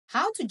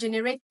how to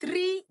generate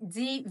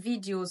 3D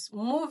videos,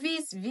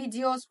 movies,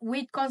 videos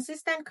with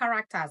consistent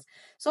characters.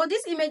 So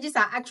these images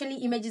are actually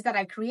images that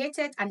I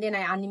created and then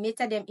I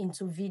animated them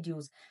into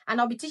videos. And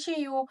I'll be teaching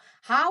you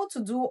how to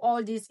do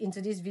all this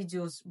into these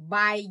videos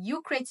by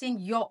you creating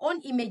your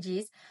own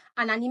images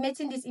and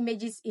animating these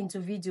images into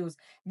videos.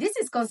 This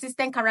is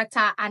consistent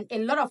character, and a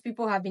lot of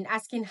people have been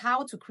asking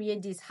how to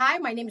create this. Hi,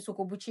 my name is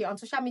Okobuchi. On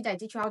social media, I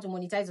teach you how to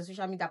monetize the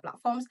social media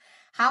platforms,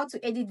 how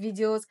to edit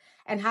videos,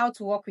 and how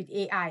to work with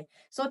AI.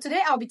 So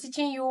today I'll be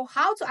teaching you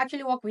how to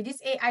actually work with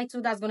this AI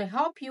tool that's going to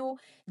help you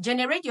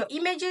generate your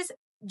images,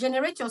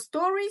 generate your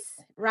stories,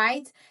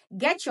 right?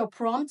 Get your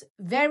prompt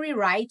very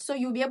right, so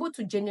you'll be able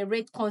to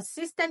generate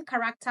consistent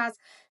characters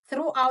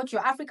throughout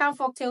your African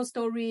folktale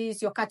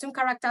stories, your cartoon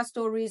character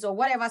stories, or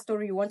whatever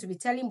story you want to be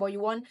telling, but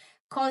you want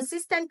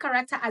consistent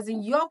character, as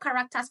in your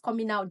characters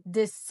coming out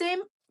the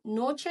same,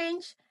 no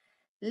change.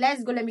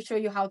 Let's go. Let me show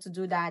you how to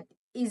do that.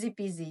 Easy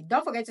peasy.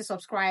 Don't forget to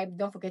subscribe.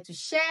 Don't forget to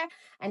share.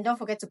 And don't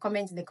forget to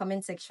comment in the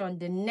comment section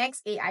the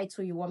next AI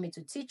tool you want me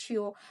to teach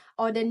you,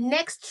 or the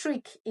next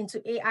trick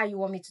into AI you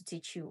want me to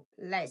teach you.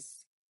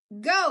 Let's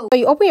go. So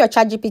you open your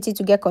ChatGPT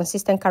to get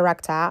consistent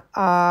character.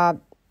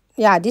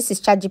 Yeah, this is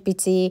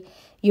ChatGPT.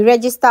 You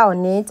register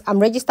on it. I'm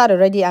registered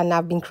already and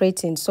I've been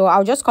creating. So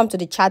I'll just come to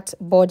the chat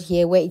board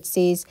here where it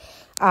says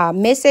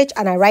message,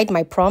 and I write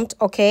my prompt.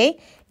 Okay,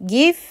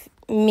 give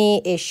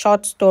me a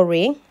short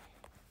story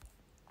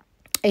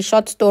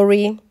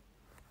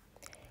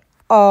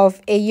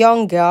of a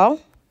young girl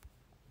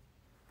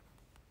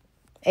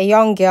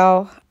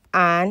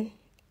and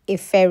a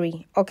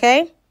fairy.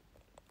 Okay,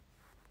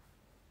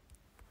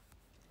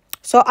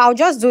 so I'll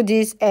just do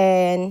this,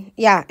 and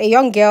yeah, a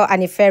young girl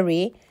and a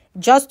fairy,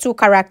 just 2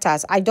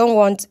 characters. I don't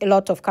want a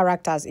lot of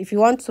characters. If you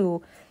want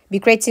to be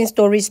creating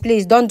stories,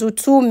 please don't do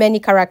too many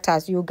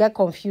characters. You'll get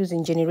confused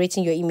in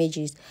generating your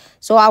images.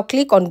 So I'll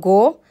click on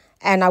go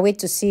and I'll wait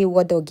to see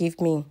what they'll give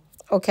me.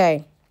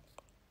 Okay,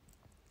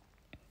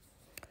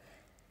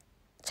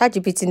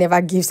 ChatGPT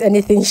never gives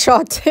anything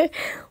short.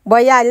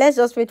 But yeah, let's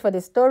just wait for the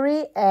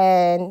story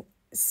and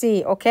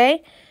see.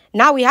 Okay,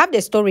 now we have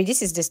the story.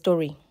 This is the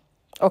story.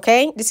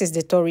 Okay, this is the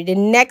story. The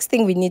next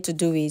thing we need to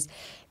do is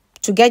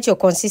to get your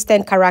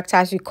consistent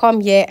characters. You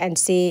come here and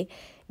say,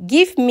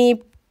 give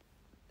me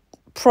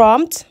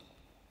prompt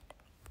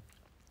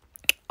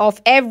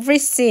of every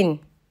scene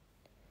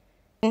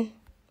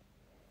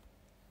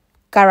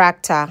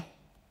character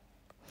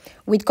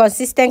with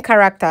consistent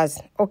characters.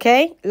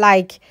 Okay,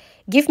 like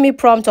give me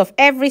prompt of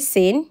every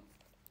scene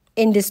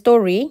in the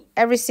story,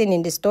 everything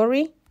in the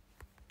story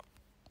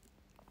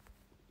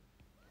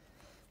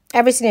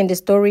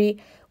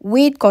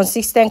with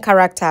consistent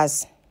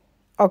characters.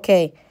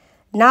 Okay,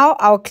 now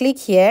I'll click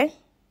here,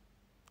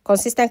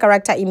 consistent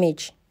character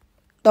image.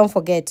 Don't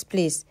forget,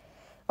 please.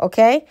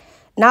 Okay,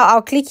 now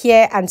I'll click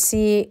here and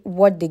see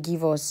what they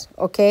give us.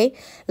 Okay,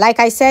 like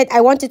I said,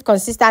 I want it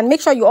consistent.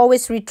 Make sure you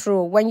always read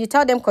through. When you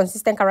tell them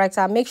consistent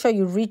character, make sure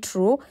you read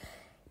through,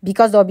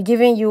 because they'll be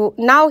giving you.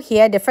 Now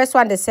here, the first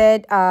one, they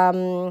said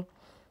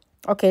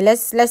okay,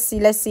 let's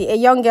see. A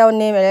young girl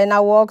named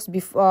Elena walks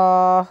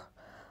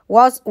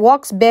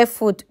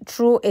barefoot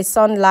through a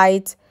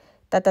sunlight.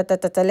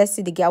 Let's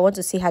see the girl. I want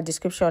to see her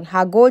description.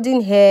 Her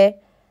golden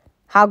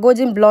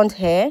blonde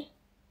hair.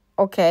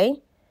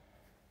 Okay.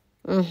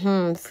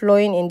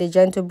 Flowing in the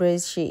gentle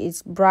breeze. She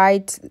is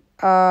bright.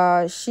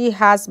 She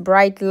has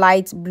bright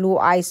light blue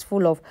eyes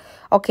full of.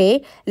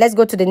 Okay, let's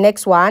go to the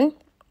next one.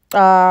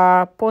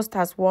 Post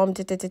has warm.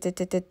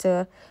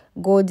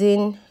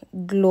 Golden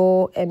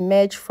glow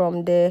emerge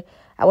from the.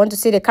 I want to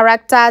see the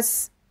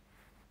characters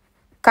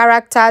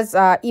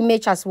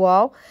image as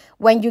well.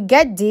 When you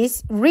get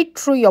this, read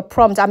through your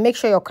prompt and make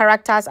sure your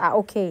characters are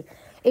okay.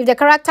 If the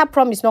character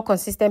prompt is not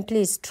consistent,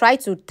 please try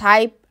to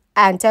type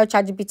and tell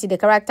ChatGPT the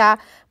character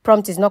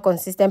prompt is not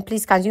consistent.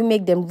 Please, can you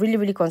make them really,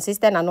 really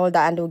consistent and all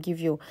that, and they'll give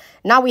you.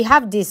 Now we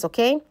have this.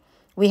 Okay,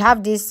 we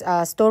have this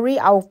story.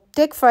 I'll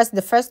take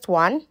the first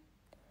one.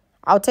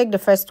 I'll take the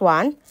first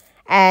one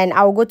and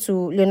I'll go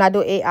to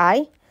Leonardo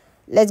AI.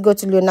 Let's go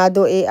to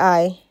Leonardo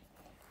AI.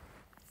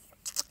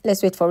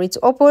 Let's wait for it to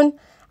open.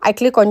 I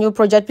click on new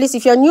project. Please,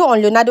 if you're new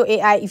on Leonardo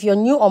AI, if you're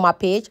new on my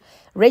page,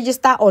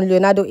 register on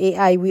Leonardo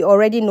AI. We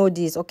already know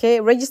this.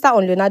 Okay, register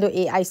on Leonardo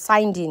AI,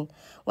 signed in.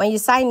 When you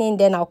sign in,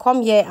 then I'll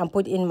come here and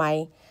put in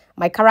my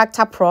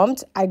character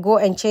prompt. I go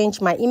and change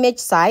my image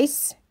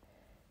size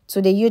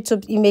to the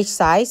YouTube image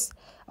size.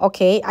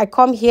 Okay, I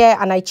come here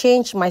and I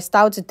change my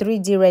style to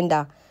 3D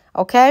render.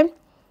 Okay,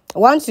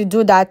 once you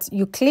do that,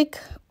 you click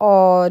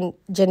on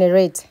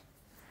generate.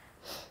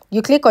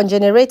 You click on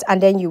generate and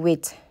then you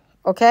wait.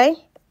 Okay,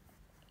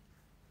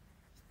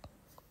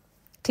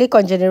 click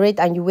on generate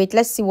and you wait.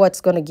 Let's see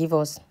what's going to give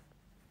us.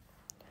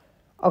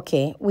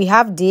 Okay, we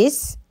have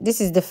this. This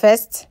is the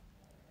first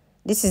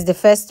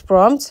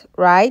prompt,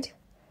 right?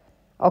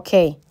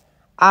 Okay,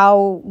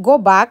 I'll go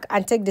back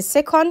and take the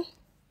second.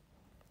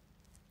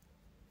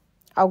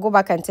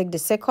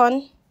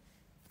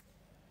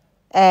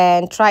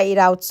 And try it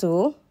out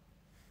too.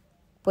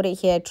 Put it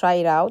here, try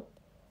it out.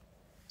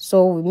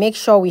 So we make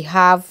sure we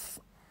have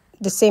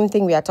the same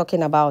thing we are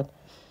talking about.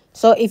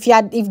 So if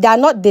they are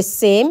not the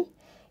same,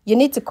 you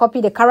need to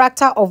copy the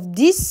character of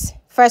this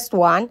first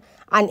one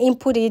and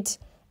input it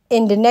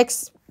in the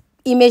next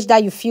image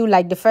that you feel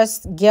like the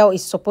first girl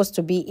is supposed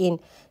to be in,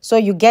 so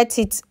you get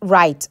it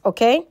right.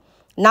 Okay,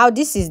 now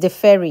this is the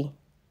fairy.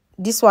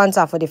 These ones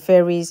are for the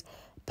fairies.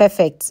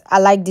 Perfect. I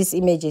like these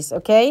images.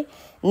 Okay,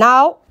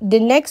 now the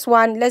next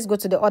one, let's go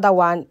to the other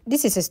one.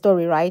 This is a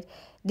story, right?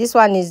 This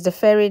one is the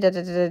fairy.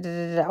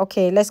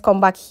 Okay, let's come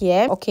back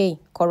here. Okay,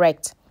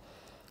 correct.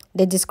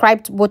 They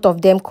described both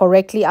of them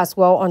correctly as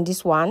well on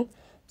this one.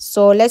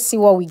 So let's see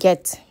what we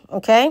get.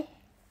 Okay,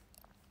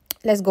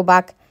 let's go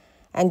back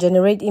and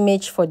generate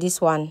image for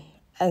this one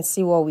and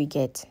see what we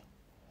get.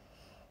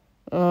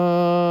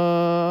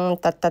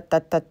 Hope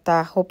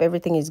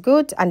everything is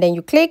good. And then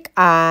you click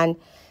and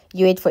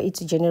you wait for it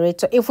to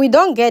generate. So if we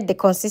don't get the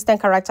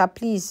consistent character,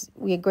 please,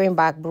 we're going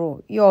back,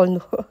 bro. You all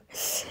know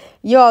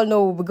you all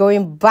know we'll be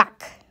going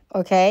back.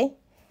 Okay,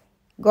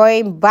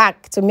 going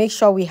back to make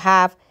sure we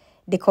have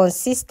the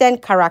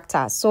consistent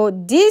character. So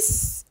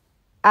this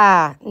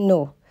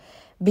no,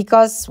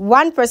 because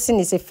one person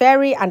is a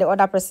fairy and the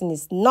other person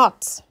is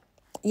not.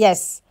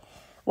 Yes,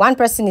 one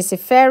person is a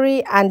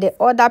fairy and the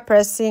other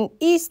person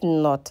is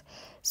not.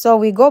 So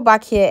we go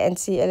back here and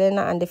see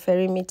Elena and the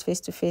fairy meet face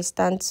to face,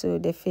 stand to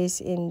the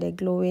face in the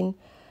glowing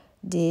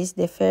this,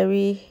 the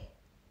fairy.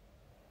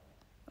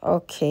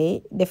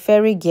 Okay, the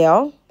fairy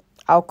girl.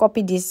 I'll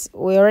copy this.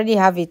 We already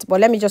have it,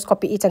 but let me just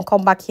copy it and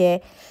come back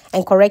here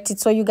and correct it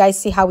so you guys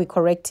see how we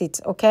correct it.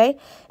 Okay,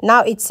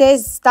 now it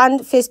says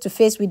stand face to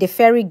face with the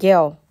fairy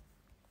girl.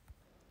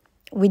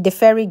 With the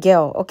fairy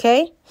girl.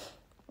 Okay.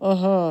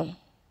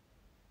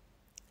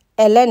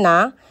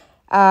 Elena.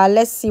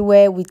 Let's see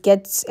where we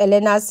get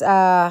Elena's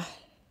Elara.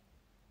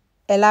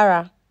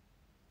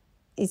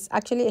 It's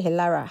actually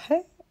Elara.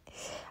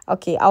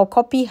 Okay, I'll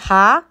copy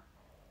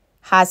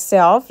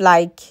herself,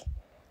 like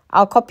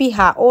I'll copy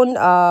her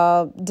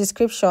own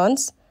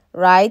descriptions,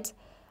 right?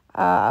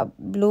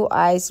 Blue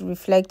eyes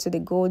reflect to the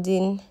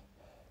golden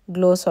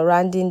glow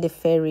surrounding the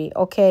fairy.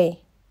 Okay,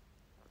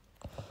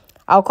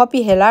 I'll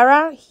copy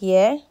Elara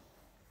here.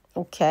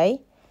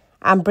 Okay,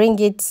 and bring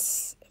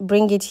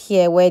it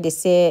here where they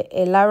say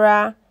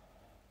Elara.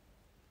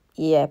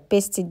 Yeah,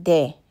 paste it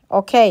there.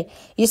 Okay,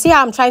 you see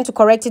how I'm trying to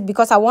correct it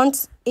because I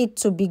want it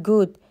to be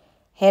good.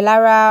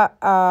 Elara,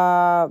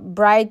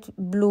 bright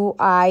blue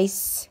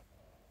eyes,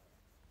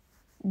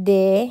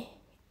 the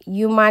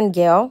human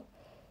girl.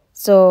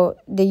 So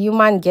the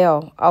human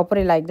girl, I'll put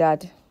it like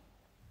that.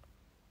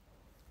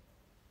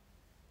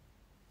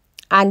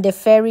 And the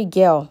fairy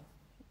girl,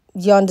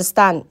 you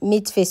understand,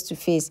 meet face to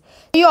face.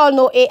 You all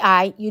know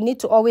AI, you need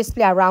to always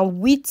play around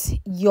with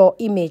your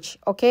image.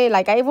 Okay,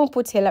 like I even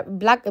put her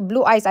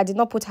blue eyes. I did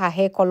not put her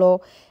hair color,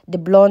 the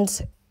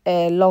blonde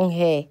long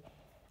hair.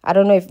 I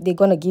don't know if they're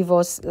gonna give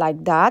us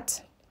like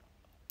that.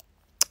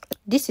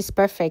 This is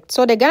perfect.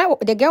 So the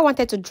girl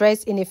wanted to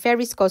dress in a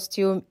fairy's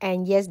costume,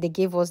 and yes, they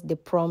gave us the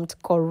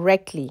prompt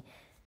correctly.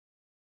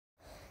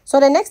 So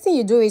the next thing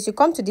you do is you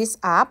come to this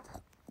app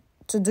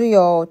to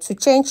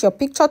change your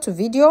picture to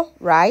video,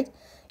 right?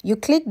 You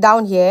click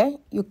down here,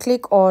 you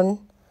click on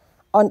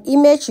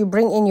image, you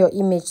bring in your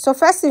image. So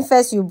first thing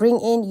first, you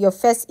bring in your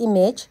first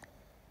image.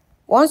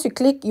 Once you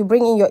click, you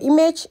bring in your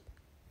image,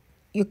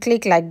 you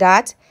click like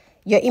that,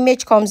 your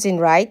image comes in,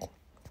 right?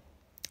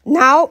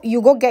 Now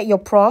you go get your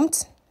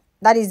prompt.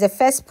 That is the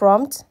first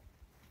prompt.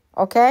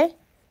 Okay,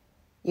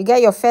 you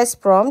get your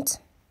first prompt.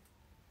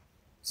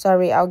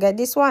 Sorry, I'll get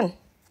this one.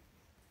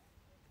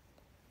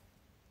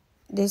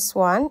 This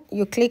one,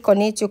 you click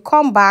on it, you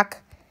come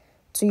back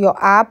to your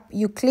app,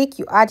 you click,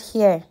 you add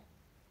here,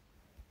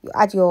 you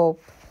add your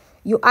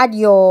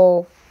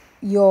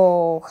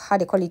how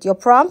they call it, your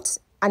prompt,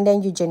 and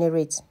then you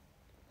generate.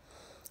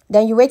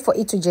 Then you wait for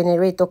it to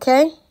generate.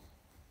 Okay,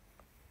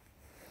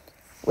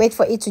 wait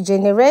for it to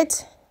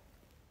generate.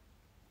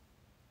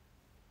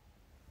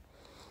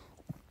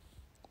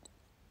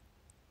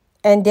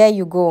 And there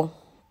you go.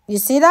 You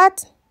see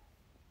that?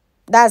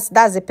 That's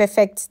a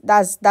perfect,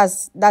 that's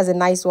a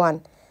nice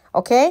one.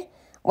 Okay,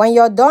 when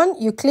you're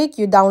done, you click,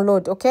 you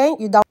download. Okay,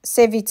 you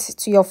save it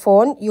to your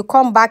phone. You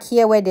come back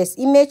here where there's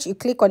image, you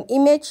click on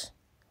image,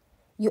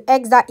 you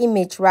X that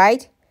image,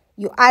 right?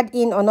 You add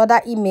in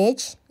another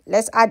image.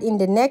 Let's add in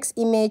the next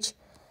image.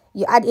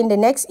 You add in the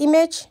next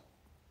image.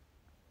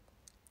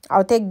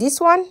 I'll take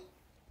this one.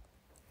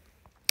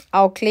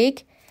 I'll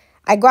click.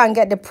 I go and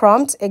get the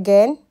prompt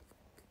again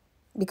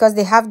because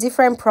they have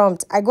different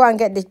prompts. I go and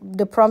get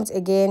the prompt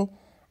again.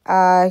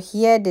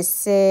 Here they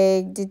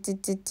say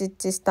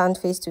stand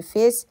face to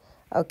face.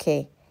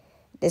 Okay,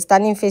 the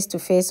standing face to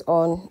face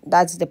on,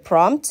 that's the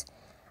prompt.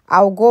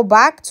 I'll go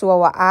back to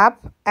our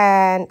app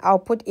and I'll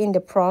put in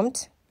the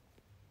prompt.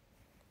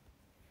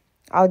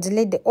 I'll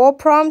delete the old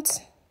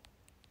prompt.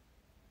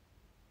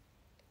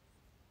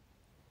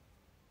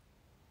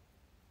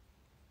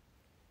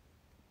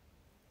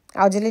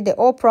 I'll delete the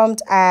old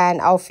prompt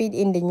and I'll feed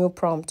in the new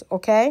prompt.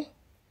 Okay,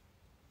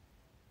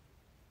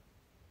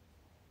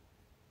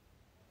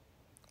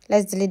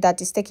 let's delete that.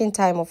 It's taking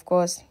time, of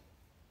course.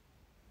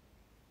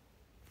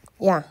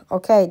 Yeah,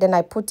 okay, then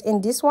I put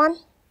in this one.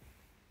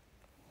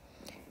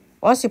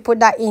 Once you put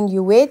that in,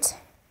 you wait,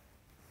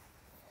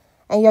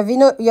 and your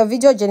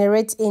video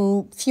generates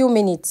in few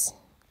minutes.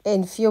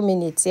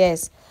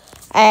 Yes.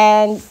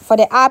 And for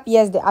the app,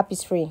 yes, the app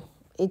is free.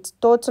 It's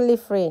totally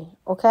free.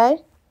 Okay,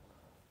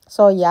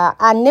 so yeah,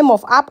 and name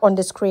of app on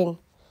the screen,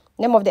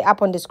 name of the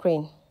app on the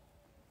screen.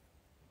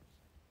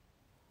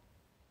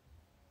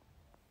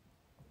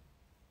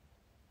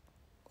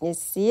 You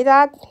see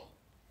that?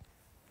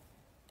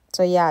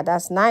 So yeah,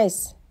 that's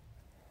nice.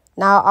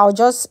 Now I'll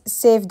just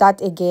save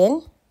that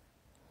again.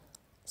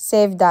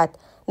 Save that.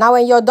 Now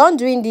when you're done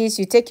doing this,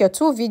 you take your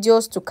 2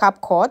 videos to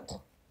CapCut.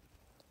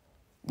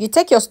 You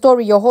take your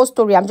story, your whole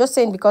story. I'm just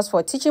saying because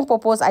for teaching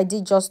purpose, I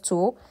did just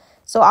 2.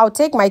 So I'll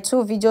take my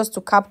 2 videos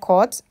to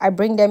CapCut. I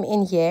bring them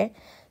in here.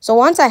 So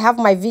once I have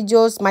my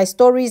videos, my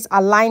stories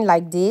aligned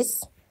like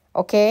this,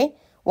 okay?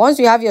 Once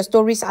you have your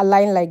stories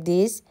aligned like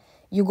this,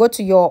 you go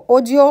to your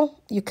audio,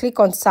 you click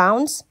on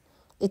sounds.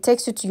 It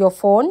takes you to your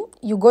phone.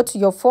 You go to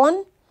your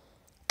phone,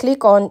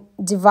 click on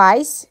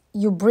device,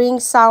 you bring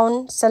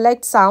sound,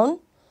 select sound.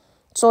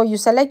 So you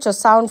select your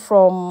sound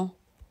from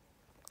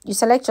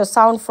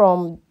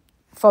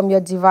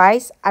your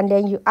device, and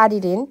then you add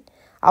it in.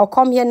 I'll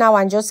come here now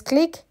and just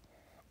click,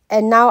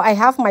 and now I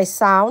have my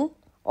sound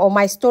or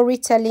my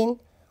storytelling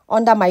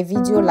under my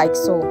video like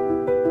so.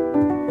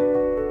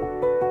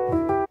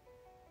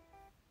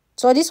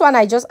 So this one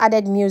I just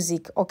added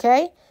music,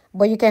 okay?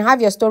 But you can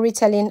have your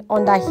storytelling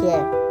under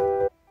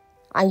here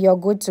and you're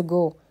good to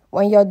go.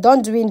 When you're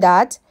done doing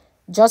that,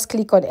 just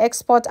click on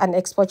export and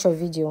export your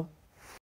video.